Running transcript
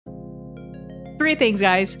Three things,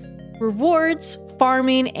 guys. Rewards,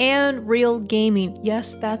 farming, and real gaming.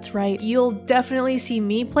 Yes, that's right. You'll definitely see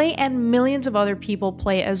me play and millions of other people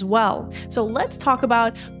play as well. So let's talk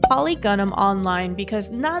about Polygonum Online,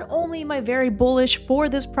 because not only am I very bullish for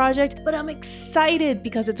this project, but I'm excited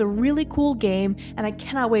because it's a really cool game and I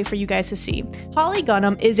cannot wait for you guys to see.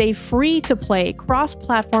 Polygonum is a free-to-play,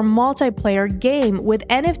 cross-platform multiplayer game with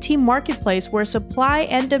NFT Marketplace where supply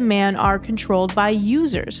and demand are controlled by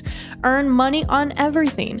users. Earn money on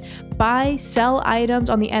everything. Buy, sell items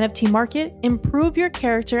on the NFT market, improve your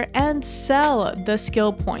character, and sell the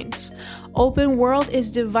skill points. Open world is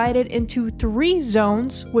divided into 3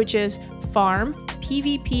 zones, which is farm,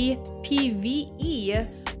 PvP, PvE,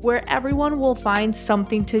 where everyone will find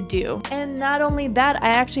something to do. And not only that, I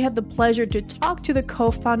actually had the pleasure to talk to the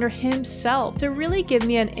co-founder himself to really give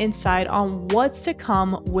me an insight on what's to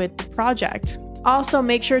come with the project. Also,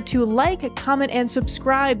 make sure to like, comment, and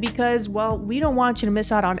subscribe because, well, we don't want you to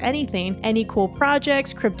miss out on anything. Any cool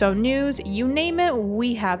projects, crypto news, you name it,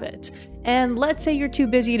 we have it. And let's say you're too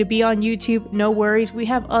busy to be on YouTube, no worries, we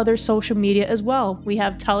have other social media as well. We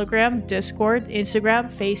have Telegram, Discord, Instagram,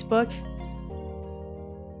 Facebook.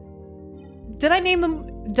 Did I name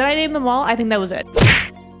them all? I think that was it.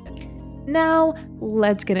 Now,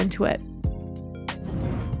 let's get into it.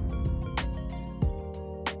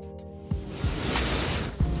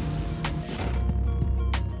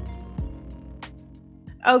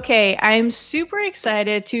 Okay, I'm super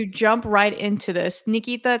excited to jump right into this.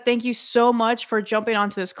 Nikita, thank you so much for jumping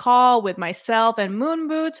onto this call with myself and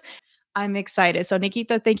MoonBoots. I'm excited. So,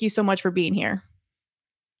 Nikita, thank you so much for being here.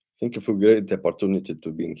 Thank you for a great opportunity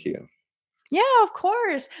to being here. Yeah, of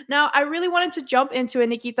course. Now, I really wanted to jump into it,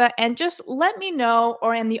 Nikita, and just let me know,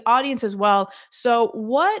 or in the audience as well. So,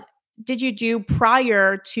 what did you do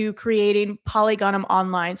prior to creating Polygonum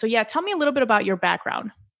Online? So, yeah, tell me a little bit about your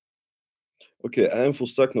background. Okay, I am full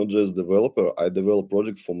stack Node.js developer. I develop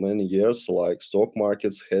projects for many years, like stock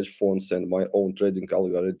markets, hedge funds, and my own trading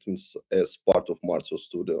algorithms as part of Marcius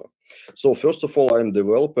studio. So first of all, I'm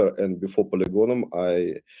developer, and before Polygonum,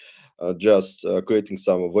 I just creating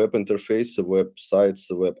some web interface, websites,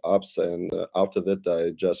 web apps, and after that,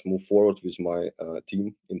 I just move forward with my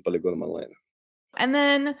team in Polygonum Online. And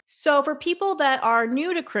then, so for people that are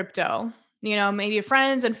new to crypto, you know, maybe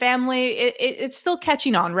friends and family, it's still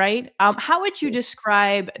catching on, right? How would you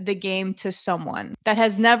describe the game to someone that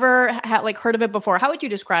has never heard of it before? How would you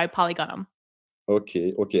describe Polygonum?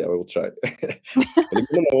 Okay, I will try.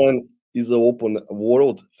 Polygonum Online is an open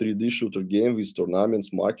world 3D shooter game with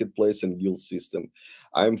tournaments, marketplace, and guild system.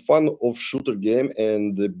 I'm fan of shooter game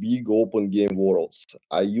and the big open game worlds.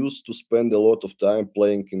 I used to spend a lot of time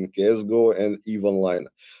playing in CSGO and EVE Online.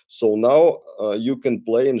 So now you can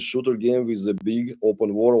play in shooter game with a big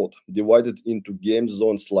open world divided into game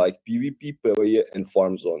zones like PvP, PvE, and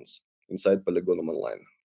farm zones inside Polygonum Online.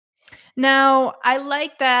 Now, I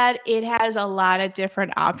like that it has a lot of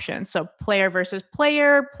different options. So, player versus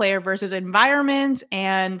player, player versus environment,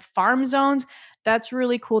 and farm zones. That's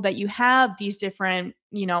really cool that you have these different,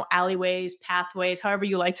 you know, alleyways, pathways, however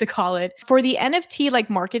you like to call it. For the NFT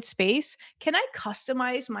market space, can I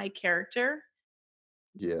customize my character?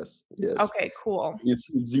 Yes. Okay, cool.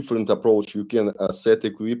 It's a different approach. You can set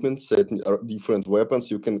equipment, set different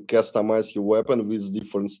weapons. You can customize your weapon with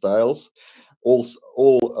different styles.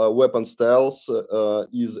 All weapon styles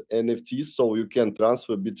is NFTs, so you can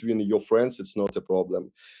transfer between your friends. It's not a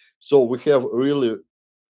problem. So we have really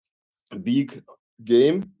big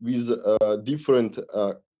game with different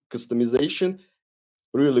customization,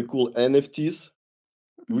 really cool NFTs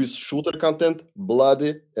with shooter content,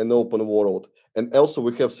 bloody, and open world. And also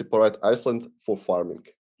we have separate island for farming.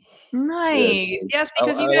 Nice. Yes,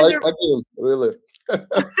 because I you guys like my game, really.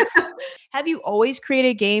 Have you always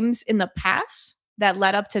created games in the past that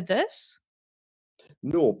led up to this?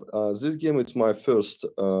 No, this game is my first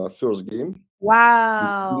game.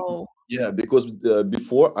 Wow. Yeah, because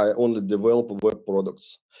before I only develop web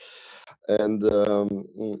products, and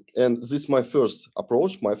this is my first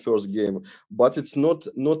approach, my first game. But it's not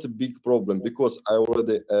a big problem because I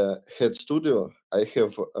already had studio. I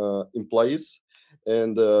have employees,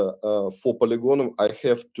 and for Polygonum, I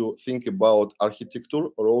have to think about architecture,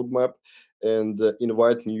 roadmap, and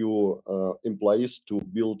invite new employees to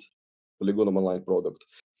build Polygonum Online product.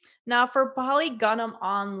 Now, for Polygonum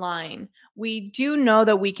Online, we do know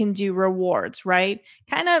that we can do rewards, right?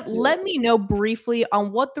 Kind of Yeah. let me know briefly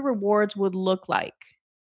on what the rewards would look like.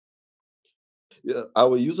 Yeah,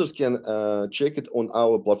 our users can check it on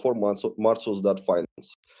our platform,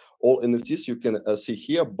 Marcius.finance. All NFTs you can see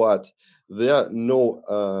here, but there are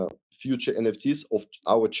no future NFTs of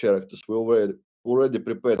our characters. We already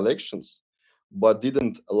prepared collections but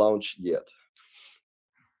didn't launch yet.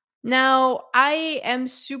 Now, I am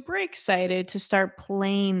super excited to start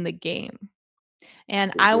playing the game.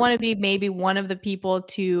 And I Mhm, want to be maybe one of the people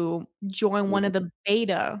to join one mhm. of the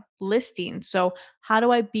beta listings. So, how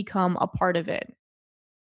do I become a part of it?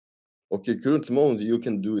 Okay, current moment you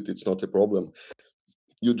can do it. It's not a problem.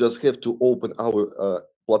 You just have to open our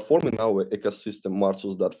platform in our ecosystem,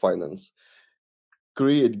 Marcius.finance,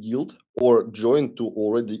 create guild or join to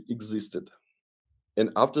already existed.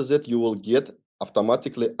 And after that, you will get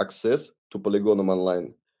automatically access to Polygonum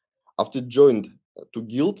Online. After joined to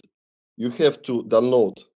guild, you have to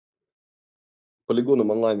download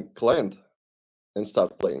Polygonum Online client and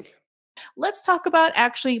start playing. Let's talk about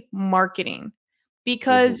actually marketing Mhm.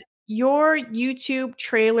 because your YouTube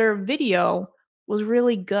trailer video was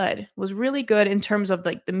really good in terms of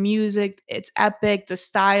like the music, it's epic, the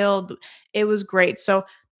style, it was great. So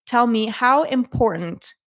tell me, how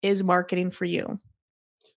important is marketing for you?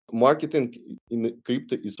 Marketing in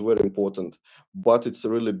crypto is very important, but it's a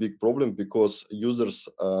really big problem because users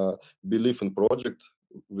believe in project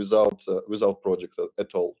without project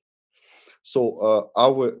at all. So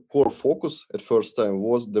our core focus at first time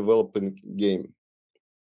was developing game,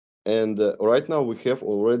 and right now we have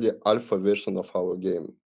already alpha version of our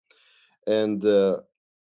game, and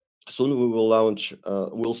soon we will launch.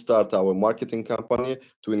 We'll start our marketing company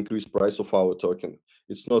to increase price of our token.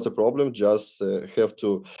 It's not a problem. Just have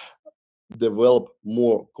to develop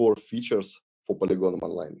more core features for Polygonum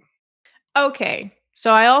Online. Okay.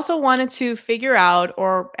 So I also wanted to figure out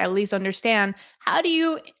or at least understand, how do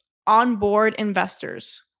you onboard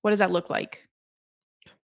investors? What does that look like?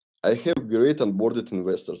 I have great onboarded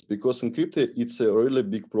investors because in crypto it's a really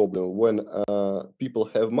big problem when people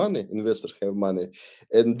have money, investors have money,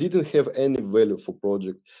 and didn't have any value for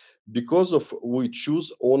project. Because of we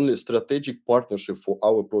choose only strategic partnership for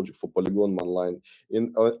our project for Polygon Online,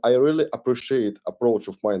 and I really appreciate approach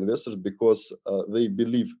of my investors because they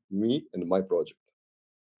believe me and my project.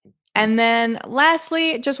 And then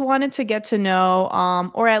lastly, just wanted to get to know,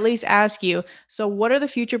 or at least ask you, so what are the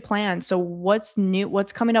future plans? So what's new?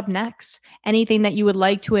 What's coming up next? Anything that you would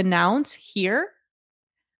like to announce here?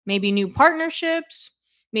 Maybe new partnerships,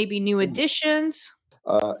 maybe new additions.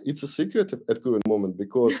 It's a secret at current moment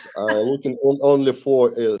because looking only for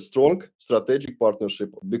a strong strategic partnership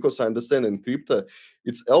because I understand in crypto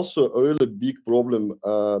it's also a really big problem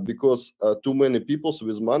because too many people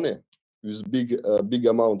with money with big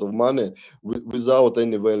amount of money without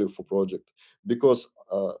any value for project because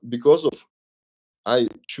of I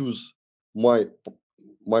choose my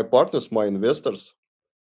my partners, my investors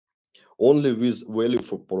only with value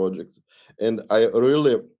for project, and I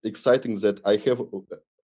really exciting that I have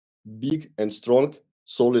big and strong,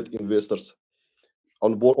 solid investors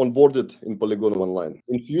onboarded in Polygon Online.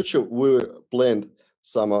 In future, we planned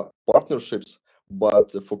some partnerships,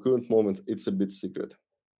 but for current moment, it's a bit secret.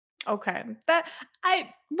 Okay. That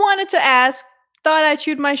I wanted to ask, thought I'd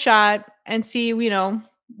shoot my shot and see,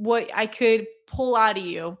 what I could pull out of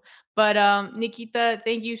you. But Nikita,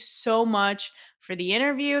 thank you so much for the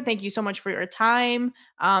interview. Thank you so much for your time.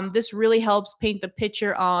 This really helps paint the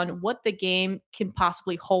picture on what the game can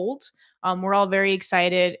possibly hold. We're all very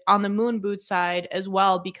excited on the MoonBoots side as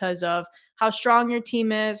well because of how strong your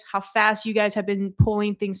team is, how fast you guys have been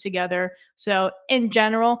pulling things together. So, in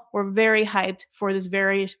general, we're very hyped for this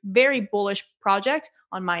very, very bullish project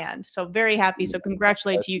on my end. So, very happy. So,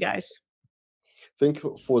 congratulate to you guys. Thank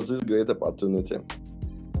you for this great opportunity.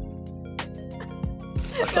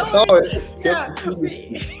 No How worries. I have Yeah, to finish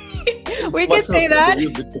it. we It's my could say first that.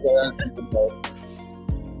 interview because I asked you about.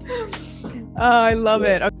 Oh, I love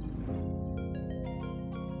Yeah. it.